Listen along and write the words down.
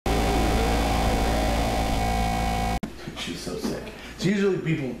she's so sick. So usually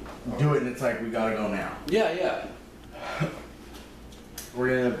people do it and it's like, we gotta go now. Yeah, yeah. We're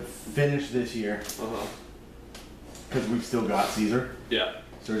gonna finish this year. Because we've still got Caesar. Yeah.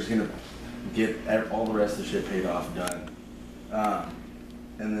 So we're just gonna get all the rest of the shit paid off, done.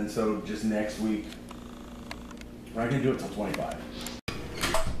 And then so just next week, we're not gonna do it till 25. Did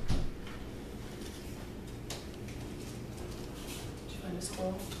you find a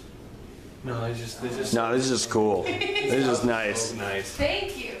squirrel? No, it's just. No, this is just cool. This is just nice. So nice.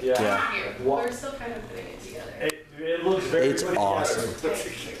 Thank you. Yeah. Thank you. We're still kind of putting it together. It looks very. It's awesome.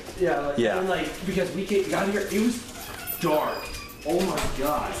 Yeah. Like, Yeah. And like because we got here, it was dark. Oh my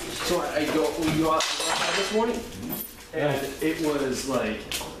god. So we go outside this morning, and it was like,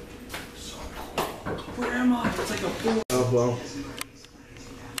 where am I? It's like a full. Oh, well.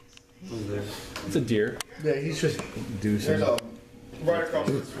 It's a deer. Yeah, he's just There's right across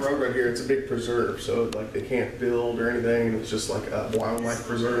this road right here, it's a big preserve, so like they can't build or anything, it's just like a wildlife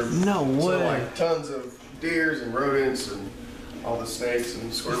preserve. No way. So like tons of deers and rodents and all the snakes and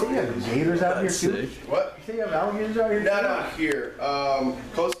You squirrels. think you have gators out here too? What? You think you have alligators out here? Not out here.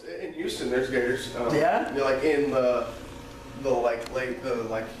 Close in Houston, there's gators. Yeah? You know, like in the like lake, the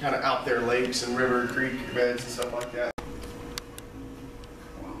like kind of out there lakes and river, creek beds and stuff like that.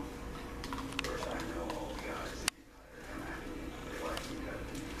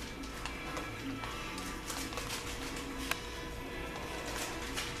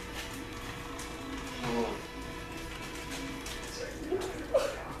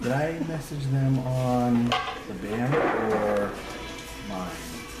 Did I message them on the band or mine?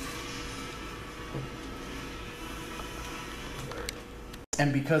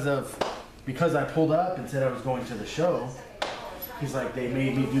 And because I pulled up and said I was going to the show, he's like, they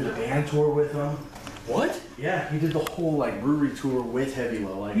made me do the band tour with them. What? Yeah, he did the whole like brewery tour with Heavy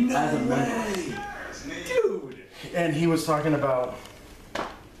Low, like as a member. Dude. And he was talking about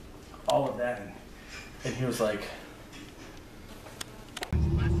all of that, and he was like,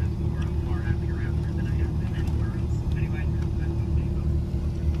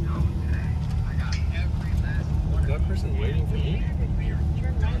 That person waiting for me?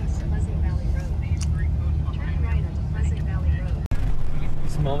 Turn right onto Pleasant Valley Road. Turn right onto Pleasant Valley Road.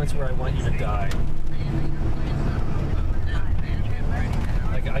 These moments where I want you to die.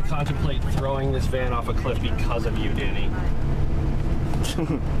 Like I contemplate throwing this van off a cliff because of you, Danny.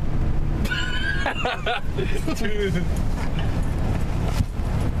 Dude.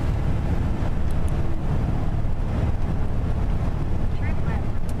 Turn left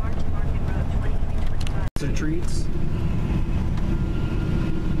onto Market Road 2325. Some treats.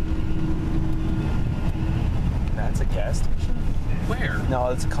 That's a gas station? Where? No,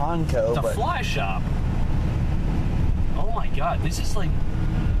 it's Conco, The but fly shop. Oh my god, this is like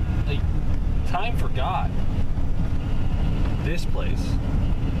time forgot. This place.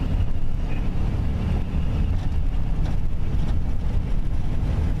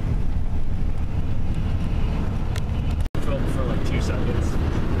 For like 2 seconds. Is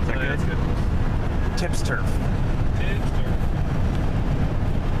that good? That's good. Tips Turf.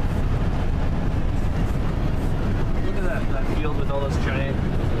 Look at that field with all those giant.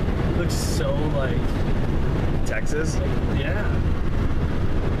 It looks so like Texas. yeah.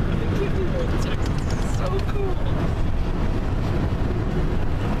 I can't do that. Texas is so cool.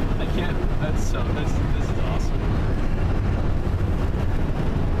 I can't. This is awesome.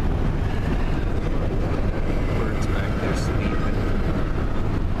 Birds back there sleeping.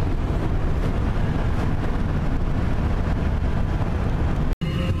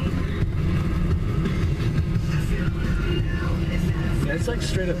 Yeah, it's like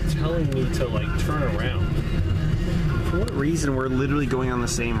straight up telling me to like turn around. For what reason we're literally going on the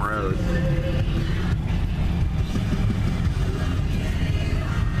same road?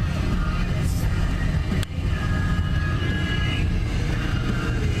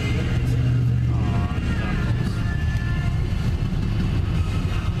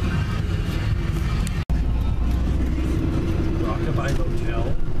 Rockabye Motel.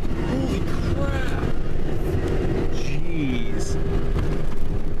 Holy crap! Jeez.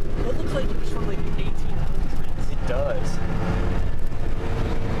 That looks like it was from like the 1800s. It does.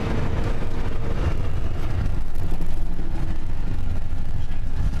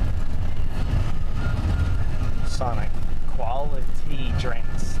 Sonic. Quality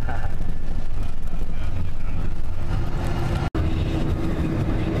drinks.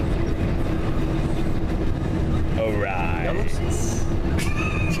 Alright.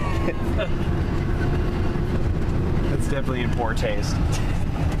 That's definitely in poor taste.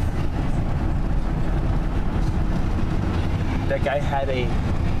 That guy had a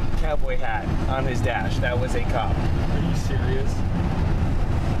cowboy hat on his dash. That was a cop. Are you serious?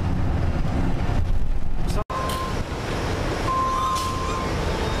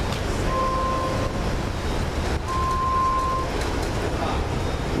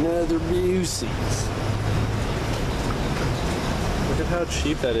 Another Busey's. Look at how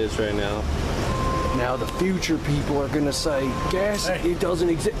cheap that is right now. Now the future people are gonna say, gas, it doesn't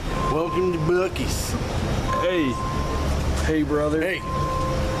exist. Welcome to Buc-ee's. Hey. Hey, brother. Hey.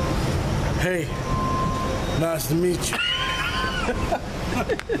 Hey. Nice to meet you.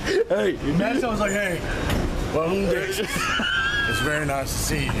 Hey. Imagine I was like, hey, welcome to Dixie. It's very nice to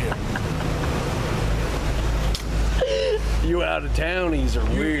see you here. You out of townies are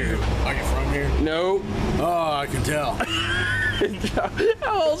weird. Are you from here? No. Oh, I can tell.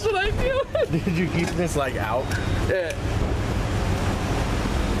 How else would I feel it? Did you keep this like out? Yeah.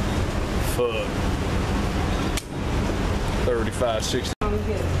 Fuck. 35, 60.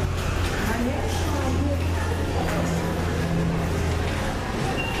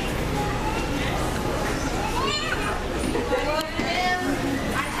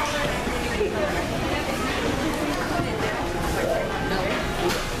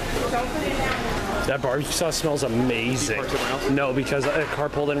 That barbecue sauce smells amazing. No, because a car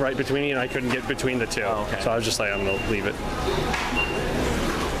pulled in right between me and I couldn't get between the two. Oh, okay. So I was just like, I'm gonna leave it.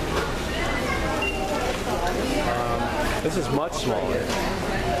 This is much smaller.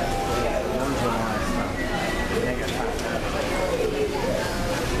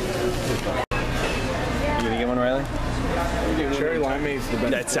 You gonna get one, Riley? Cherry limeade's the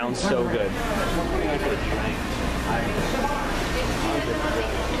best. That sounds so good.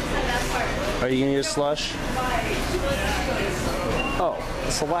 Are you gonna get a slush? Oh,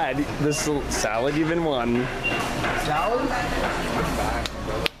 salad. This salad even won. Salad?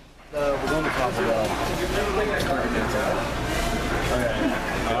 We're going to Taco Bell. Okay.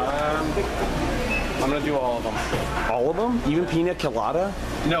 I'm gonna do all of them. All of them? Even pina colada?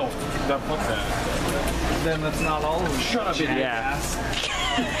 No, fuck that. Then that's not all of them. Shut up, jackass.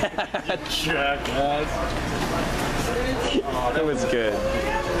 Jackass. That was good.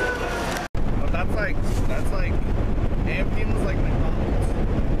 That's like Hampton's like McDonald's.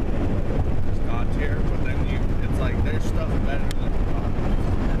 It's God tier, but then it's like there's stuff better than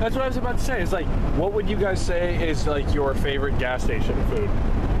McDonald's. That's what I was about to say. It's like, what would you guys say is like your favorite gas station food?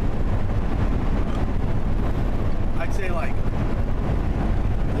 I'd say like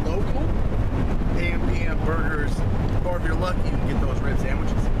local AM/PM burgers, or if you're lucky, you can get those rib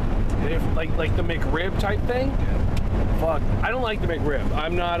sandwiches. If like the McRib type thing? Yeah. Fuck, I don't like the McRib.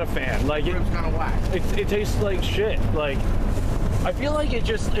 I'm not a fan. Like Rib's kind of whack. it tastes like shit. Like I feel like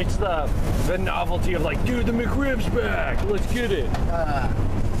it's the novelty of like, dude, the McRib's back. Let's get it.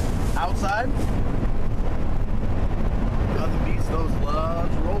 Outside, nothing beats those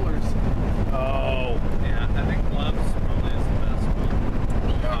Love's rollers. Oh, Yeah, I think Love's probably is the best one.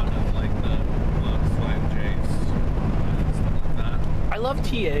 Out of like the Love's Slam J's and stuff like that. I love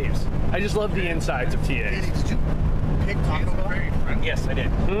TAs. I just love the insides of Danny, TAs. did you pick Taco Bell? Yes, I did.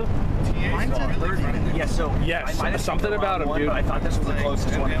 Mine's at 30 minutes. Yes, so Yes, I might have something picked the about wrong him, one, dude. But I thought this was the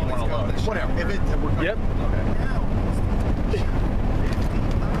closest one you want to load. Whatever. If it, we're Yep.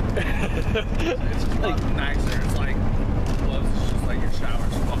 It's a lot nicer. It's like Love's is just like your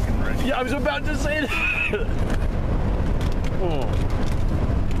shower's fucking ready. Yeah, I was about to say that.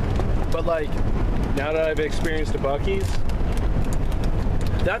 But like, now that I've experienced a Buc-ee's,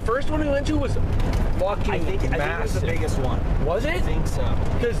 that first one we went to was fucking I think it was the biggest one. Was it? I think so.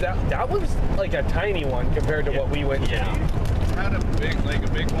 Because that was like a tiny one compared to what we went to. Had a big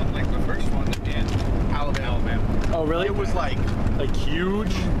one, like the first one in Alabama. Oh, really? It was like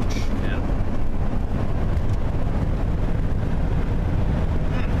huge. Yeah.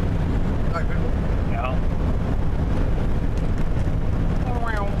 Yeah.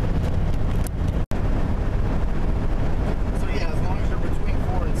 So yeah, as long as you're between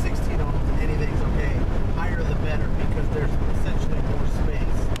 4 and 16 ohms, anything's okay. Higher the better because there's essentially more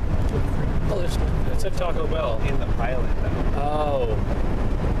space. Oh, it's at Taco Bell. In the pilot, though. Oh.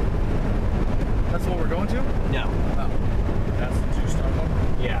 That's what we're going to? No. That's the 2-star one.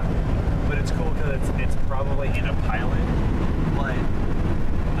 Yeah. But it's cool because it's probably in a pilot, but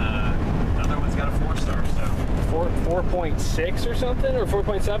the other one's got a 4-star, so. 4.6 or something, or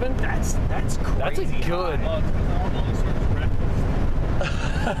 4.7? That's crazy. That's a good. Well, it's because that one only serves breakfast.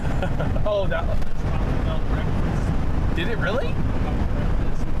 Oh, that. Taco Bell breakfast. Did it really?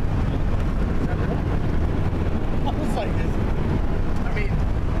 I was like, I mean,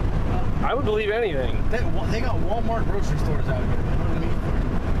 I would believe anything. they got Walmart grocery stores out here. You know what I mean?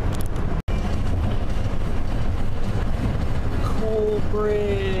 Cool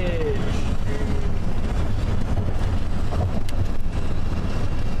Bridge.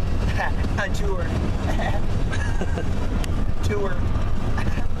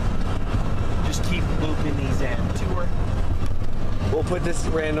 We'll put this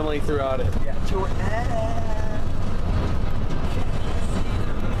randomly throughout it. Yeah, tour.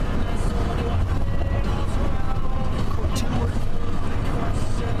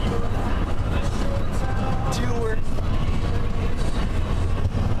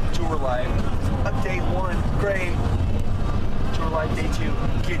 Tour live. Update 1, great. Tour live day 2,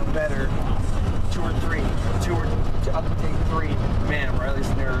 getting better. Tour 3, update 3. Man, Riley's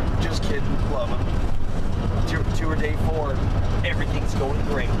a nerd. Just kidding, love him. Tour day 4, everything's going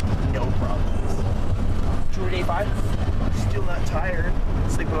great. No problems. Tour day 5, still not tired.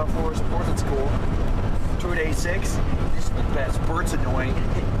 Sleeping on floors and boards at school. Tour day 6, this is the best. Bert's annoying.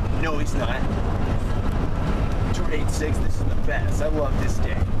 No, he's not. Tour day 6, this is the best. I love this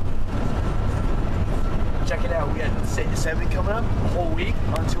day. Check it out. We got 7 coming up, a whole week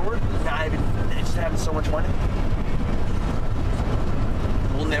on tour. Just having so much fun.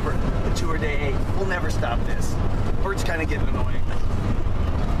 We'll never, tour day 8, we'll never stop this. Bert's kind of getting annoying.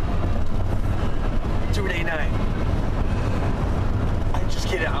 Tour day 9. I just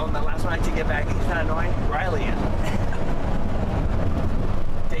kidding. On the last one I take it back. He's not annoying. Riley is.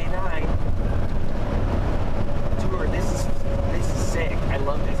 Day 9. Tour. This is sick. I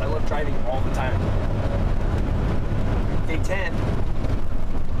love this. I love driving all the time. Day 10.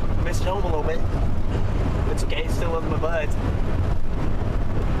 Missed home a little bit. It's okay. Still love my buds.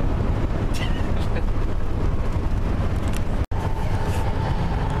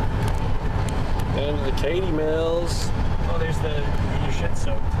 And the Katie Mills. Oh, there's your shit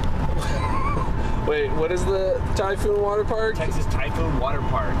soaked. Wait, what is the Typhoon Water Park? Texas Typhoon Water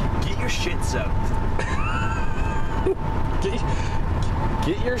Park. Get your shit soaked.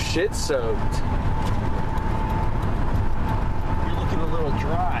 Get your shit soaked. You're looking a little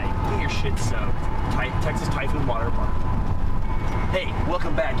dry. Get your shit soaked. Texas Typhoon Water Park. Hey,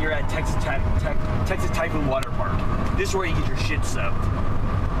 welcome back. You're at Texas Typhoon Water Park. This is where you get your shit soaked.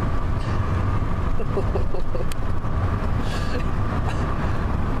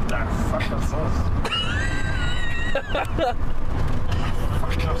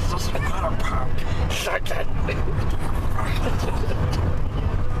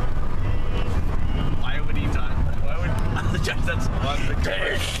 Why would he not? Why would that's one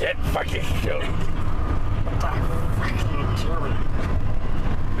the shit fucking show? I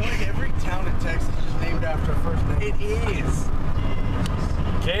feel like every town in Texas is named after a first name. It is.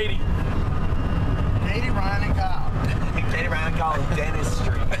 Katie. Katie, Ryan, and Kyle. Katie Ryan called Dennis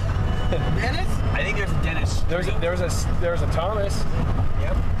Street. Dennis? I think there's a Dennis. There was a Thomas.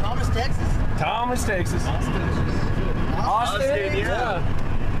 Yep. Thomas, Texas. Thomas, Texas. Austin, yeah.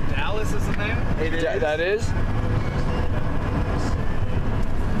 Dallas is the name? It is. That is.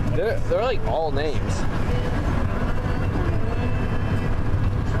 They're like all names.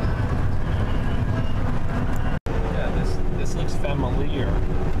 Yeah, this looks familiar.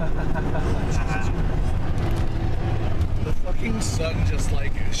 The fucking sun just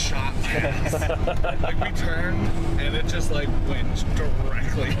like shot my ass. Like we turned and it just like went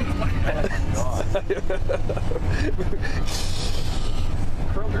directly into my head.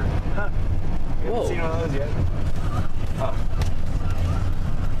 Kroger. Huh. You haven't seen one of those yet? Oh.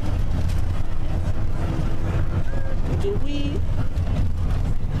 Do we?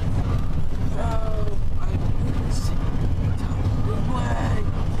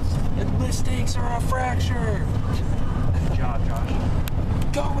 Mistakes are a fracture. Good job, Josh.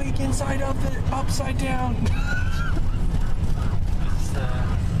 Going inside of it, upside down.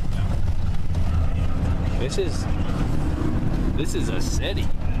 This is a city.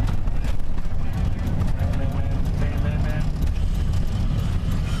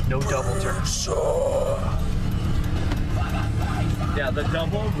 No double turn. Yeah, the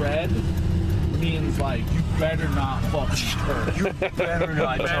double red means like you better not fucking turn. You better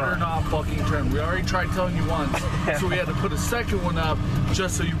not You better turn. not fucking turn. We already tried telling you once, so we had to put a second one up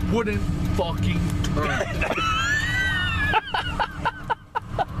just so you wouldn't fucking turn.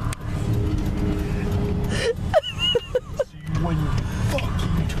 When you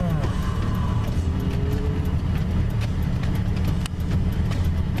fucking turn.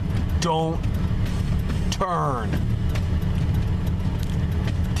 Don't turn.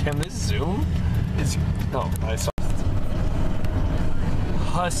 Can this zoom? No, I saw.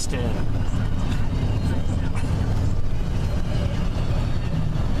 Huston.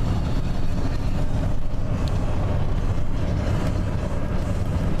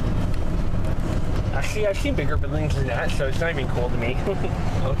 Actually, I've seen bigger buildings than that, so it's not even cool to me.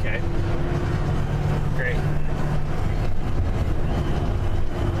 Okay. Great.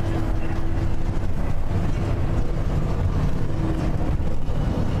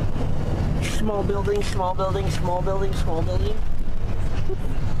 Small building, small building, small building, small building.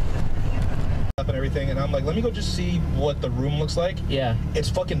 everything, and I'm like, let me go just see what the room looks like. Yeah. It's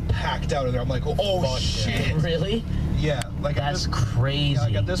fucking packed out of there. I'm like, oh shit. Really? Yeah. Like that's crazy.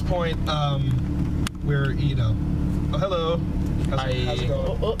 Like at this point, we're oh hello. How's it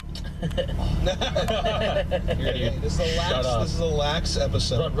going? Hey, this is a lax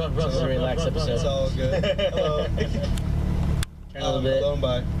episode. Run. This is a relaxed episode. It's all good. Hello. Turn a little bit. Hello and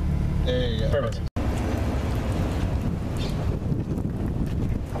bye. There you go. Perfect.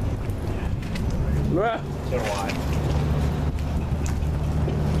 So why?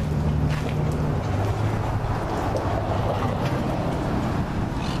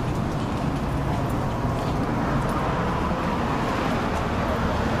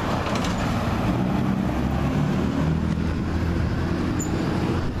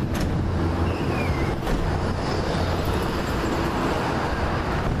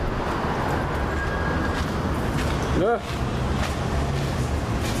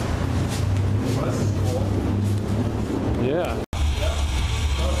 Yeah.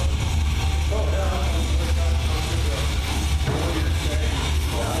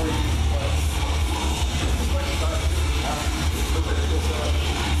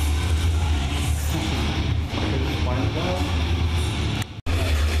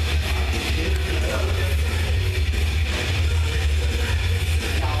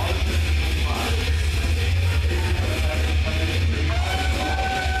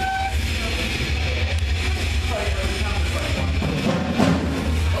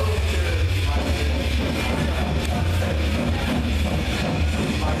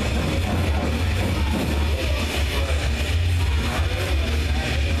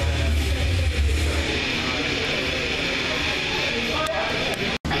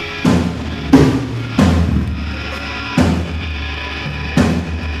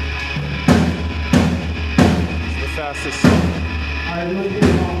 Fastest. I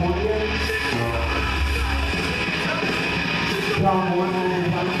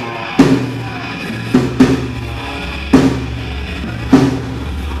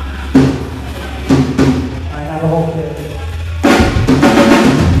have a whole kit.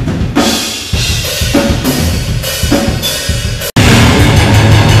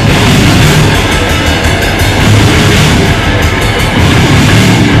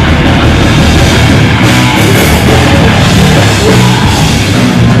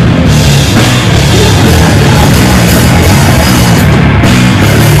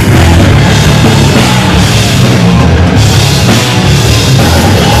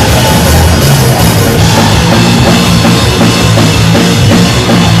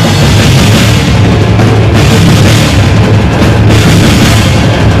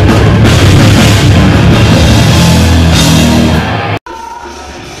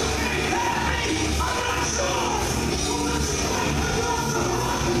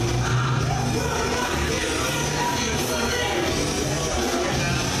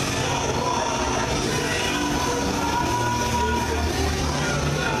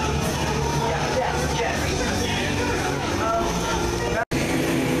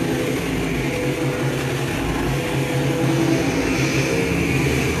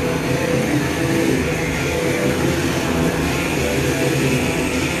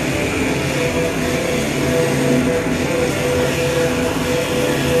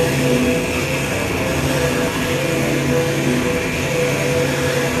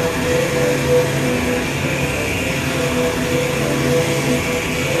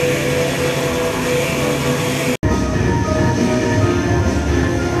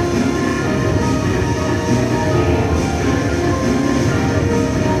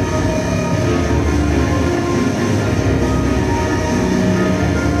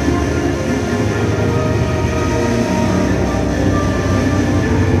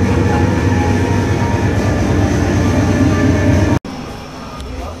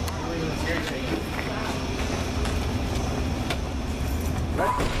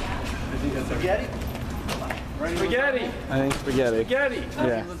 Spaghetti. I think spaghetti. Spaghetti.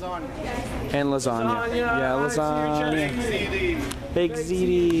 Yeah. And lasagna. Yeah, lasagna. Big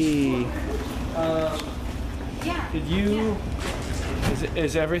ziti. Did you?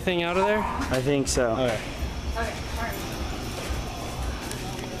 Is everything out of there? I think so. Okay.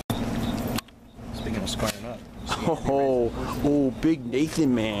 Speaking of squaring up. Oh, big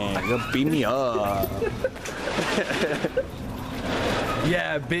Nathan man, you beat me up.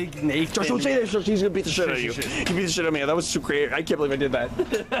 Yeah, big Nathan. Josh, don't say that. Josh, he's gonna beat the shit out of you. He beat the shit out of me. That was so great. I can't believe I did that.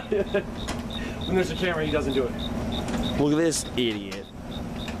 When there's a camera, he doesn't do it. Look at this idiot.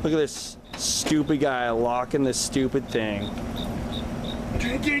 Look at this stupid guy locking this stupid thing.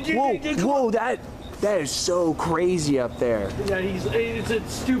 Whoa, that That is so crazy up there. Yeah, it's a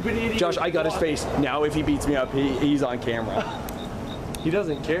stupid idiot. Josh, I got his face. Now if he beats me up, he's on camera. He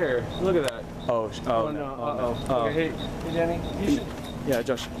doesn't care. Look at that. Oh no. no. Okay, hey Danny, you should. Yeah,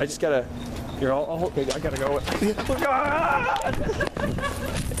 Josh, I just gotta. Here, I'll hold. I gotta go.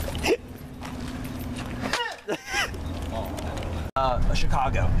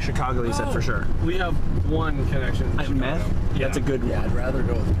 Chicago, you said for sure. We have one connection. Meth? Yeah, that's a good one. Yeah, I'd rather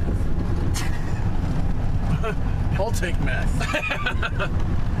go with meth. I'll take meth.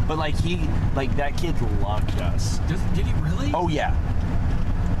 But like that kid loved us. Did he really? Oh yeah.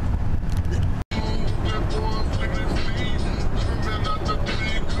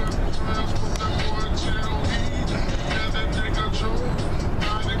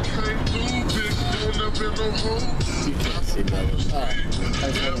 You can't see that.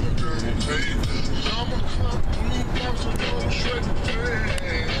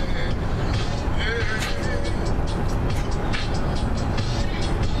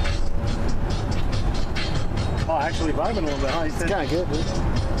 Oh, actually vibing a little bit, huh? It's kind of good, dude.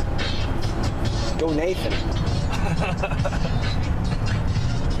 Go Nathan.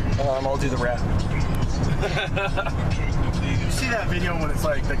 I'll do the rap. You see that video when it's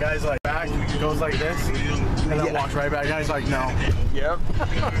like the guy's like back, goes like this, and then walks right back. The guy's like, no. Yep.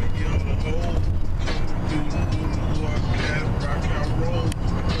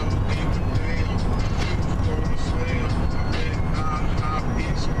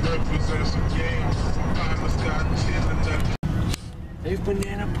 They've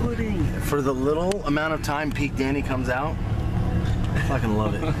banana pudding. For the little amount of time Peak Danny comes out, I fucking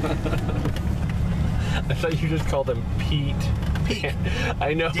love it. I thought you just called him Pete. Peak.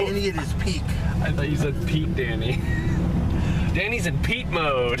 I know. Danny at his peak. I thought you said Pete Danny. Danny's in Pete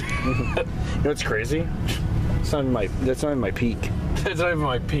mode. You know what's crazy? That's not even my peak. That's not even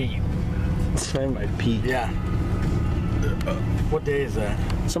my Pete. It's not even my peak. Yeah. What day is that?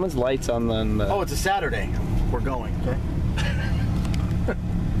 Someone's lights on the. Oh, it's a Saturday. We're going. Okay.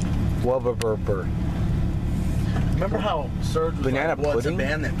 Wubba. Remember how Surge was Banana like, what's a pudding?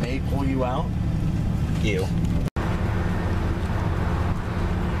 band that may pull you out? You.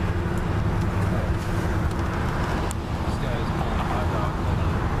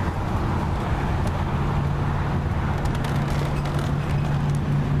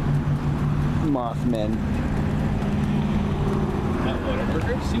 Mothman.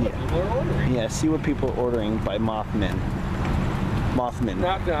 See what people are ordering. Yeah, see what people are ordering by Mothman. Mothman.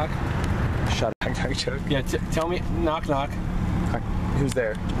 Knock knock. Shut up. Yeah, tell me. Knock knock. Who's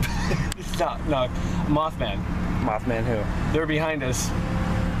there? Knock knock. Mothman. Mothman who? They're behind us.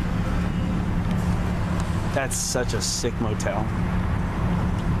 That's such a sick motel.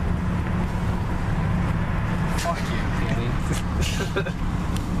 Fuck you, Danny.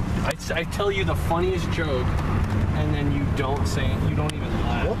 I tell you the funniest joke, and then you don't say it. You don't even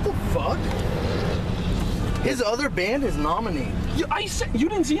laugh. What the fuck? His other band is nominated. You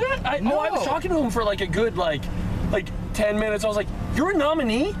didn't see that? No. I was talking to him for like a good like 10 minutes. I was like, "You're a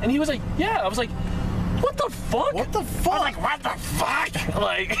nominee," and he was like, "Yeah." I was like, "What the fuck? What the fuck? I was like, "What the fuck?"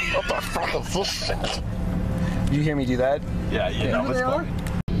 Like, what the fuck is this shit? Did you hear me do that? Yeah, that was funny.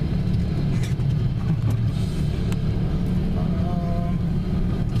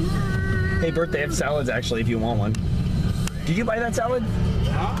 Hey Bert, they have salads actually if you want one. Did you buy that salad?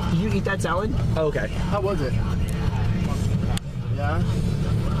 Did you eat that salad? Oh, okay. How was it? Yeah.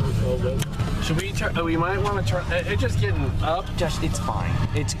 Should we turn? We might want to turn. It's just getting up. Just, it's fine.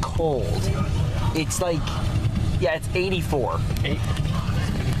 It's cold. It's like, yeah, it's 84.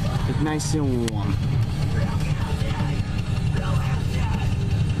 It's nice and warm.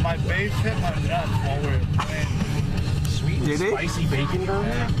 My bass hit my nuts while we were playing. Sweet Did it? spicy bacon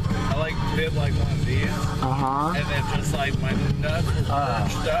burger. I did one of these. Uh-huh. And then just my nuts were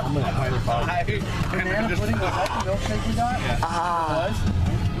perched up. I'm gonna find Banana pudding, was that the milkshake you got? Yeah.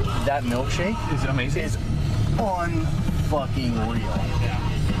 That milkshake is amazing. Is unfucking real.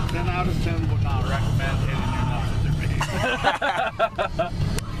 Yeah. 10 out of 10 would not recommend hitting your nuts with your bass.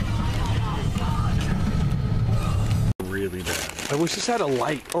 Really bad. I wish this had a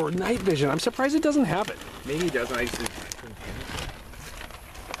light or night vision. I'm surprised it doesn't have it. Maybe it doesn't. I just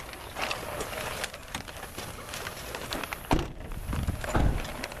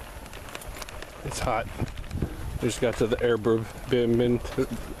It's hot. I just got to the air bin.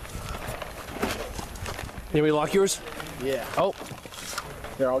 Can we lock yours? Yeah. Oh.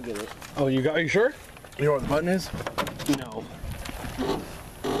 Here, I'll get it. Oh, you got? Are you sure? You know what the button is? No.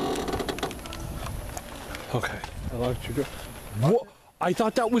 Okay. I locked you. What? I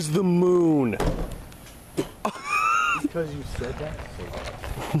thought that was the moon. Because you said that.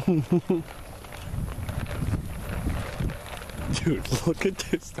 Dude, look at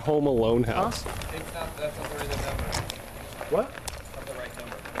this Home Alone house. It's not, that's not the right number. What? Not the right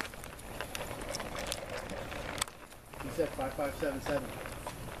number. You said 5577.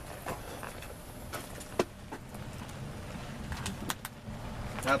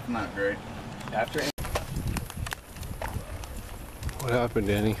 That's not great. After What happened,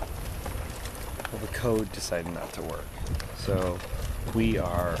 Danny? the code decided not to work, so we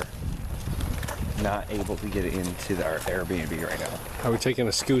are not able to get into our Airbnb right now. Are we taking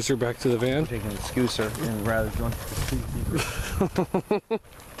a scooter back to the van? We're taking a scooter and rather going to the scooter.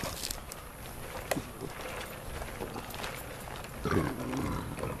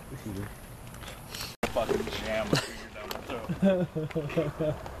 Fucking jam.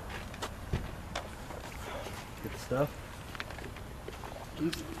 Good stuff.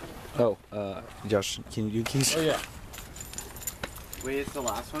 Oh, Josh, can you do keys? Oh, yeah. Wait, it's the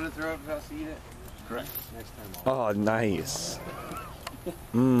last one to throw up for us to eat it? Correct. Next time Oh, nice.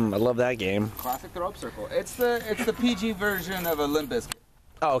 I love that game. Classic throw up circle. It's the PG version of a Limp Bizkit.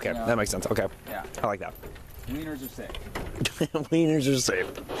 Oh, okay, You know? that makes sense. Okay, Yeah. I like that. Wieners are safe. Wieners are safe.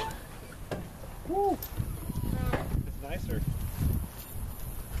 Woo. It's nicer.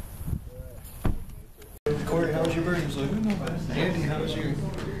 Corey, how was your bird? He's like, no, Andy, how was your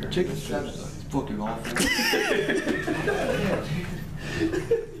chicken strip? It's fucking awful.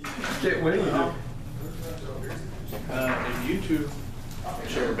 Get winning. If you two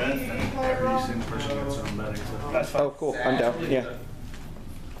share a bed, then every single person gets their own bedding. So that's fine. Oh, cool. I'm down. Yeah.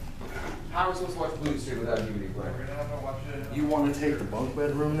 How are we supposed to watch Blue Street without a DVD player? You want to take the bunk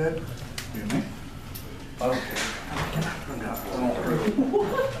bed room then? I don't care.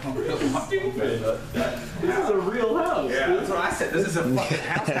 This is a real house. Yeah. That's what I said. This is a fucking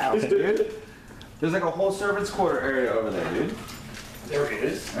house, dude. There's like a whole servants' quarter area over there, dude. There it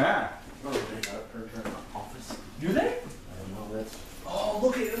is. Yeah. Oh, they got a printer in my office. Do they? I don't know, that's... Oh,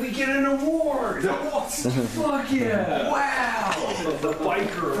 look at we get an award. Fuck yeah! Wow. The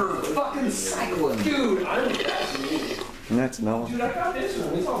biker. For fucking cycling, dude. I'm That's no. Dude, I got this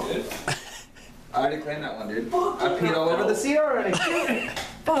one. It's all good. I already claimed that one, dude. I peed all over the seat already.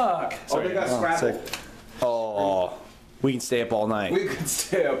 Fuck. Oh, they got Scrabble. Oh, we can stay up all night. We could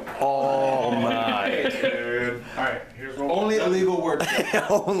stay up all night. Dude. Alright, here's what Only illegal words.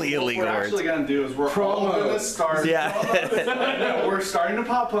 Only illegal we're words. actually gonna do is we're all gonna start. Yeah. We're starting a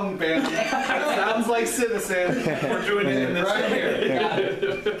pop punk band. It sounds like Citizen. We're doing it in this right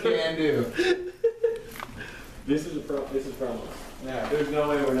here. Can do. This is promo. Yeah, there's no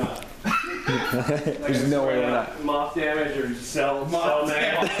way we're not. There's no way we're not. Moth damage or cell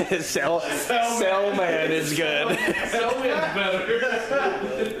man. Cell man is good. Cell man's better.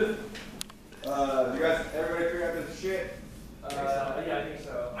 You guys, everybody figure out this shit? Yeah, I think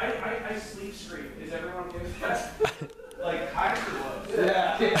so. I sleep stream. Is everyone okay with that? Like highs or lows?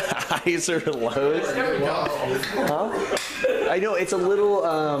 Yeah. Highs or lows? Huh? I know, it's a little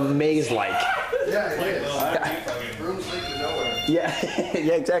maze-like. Yeah, it is. Rooms lead to nowhere. Yeah,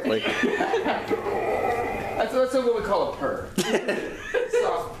 yeah, exactly. That's what we call a purr.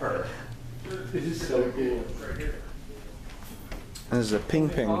 Soft purr. This is so cool. This is a ping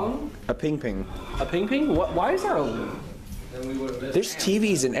ping. A ping ping. A ping ping? What? Why is there a... There's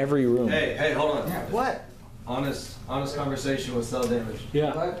TVs in every room. Hey, hold on. What? Honest conversation with cell damage.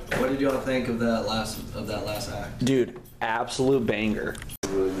 Yeah. What did y'all think of that last act? Dude, absolute banger.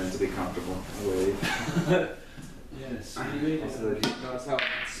 Really meant to be comfortable. Wait. Yes. Notice how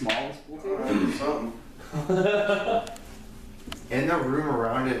small this pool table is? Something. And the room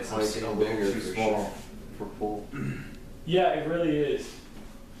around it's like a little too small for pool. Yeah, it really is.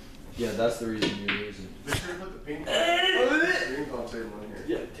 Yeah, that's the reason you're losing. Make sure you put the ping pong table in here.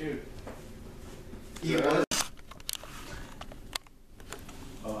 Yeah, dude.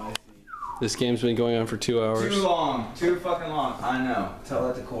 Oh, I see. This game's been going on for 2 hours. Too long. Too fucking long. I know. Tell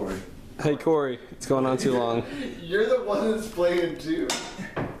that to Corey. Hey Corey, it's going on too long. You're the one that's playing too.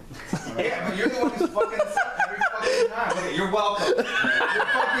 Yeah, but you're the one who's fucking every fucking time. Okay, you're welcome. You're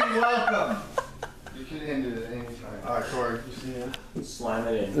fucking welcome. You can end it at any time. Alright, Corey, you see him? Slam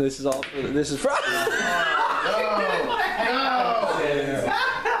it in. This is all. This is. No!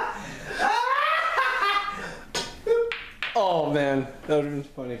 Oh man, that would have been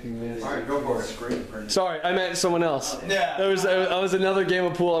funny if you missed. Alright, go for it. Screen. Sorry, I meant someone else. Yeah. There was another game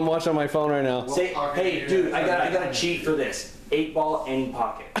of pool I'm watching on my phone right now. Say, hey, dude, I got a cheat for this. 8-ball, any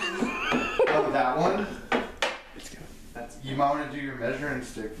pocket. Oh, that one? You might want to do your measuring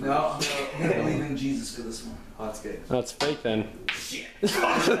stick for No, this. no, I believe in Jesus for this one. Oh, that's good. That's fake then. Shit.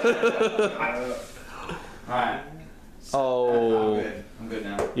 Alright. Oh. I'm good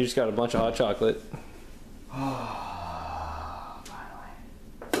now. You just got a bunch of hot chocolate.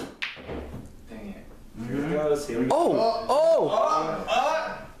 was he? Oh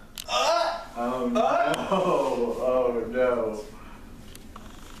no.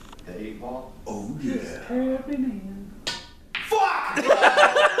 The 8 ball? Oh yeah.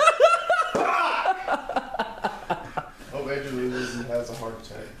 Oh, Andrew loses and has a heart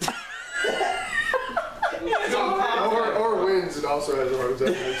attack. or wins and also has a heart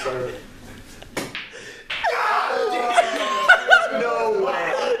attack next time. No way.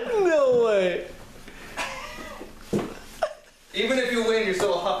 No way. Even if you win, you're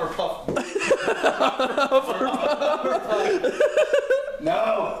still a Hufflepuff.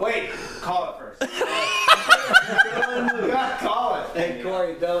 No, wait. Call it first. You gotta call it. Hey,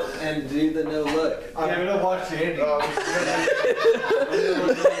 Corey, don't and do the no look. I'm gonna watch Andy.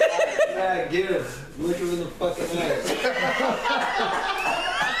 Yeah, get him. Look him in the fucking eyes.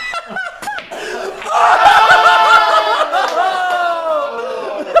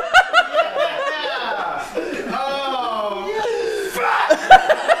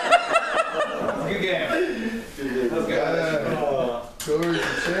 Good game. Corey's the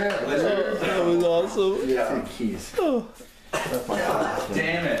champ. That was awesome. Yeah. Keys. Oh.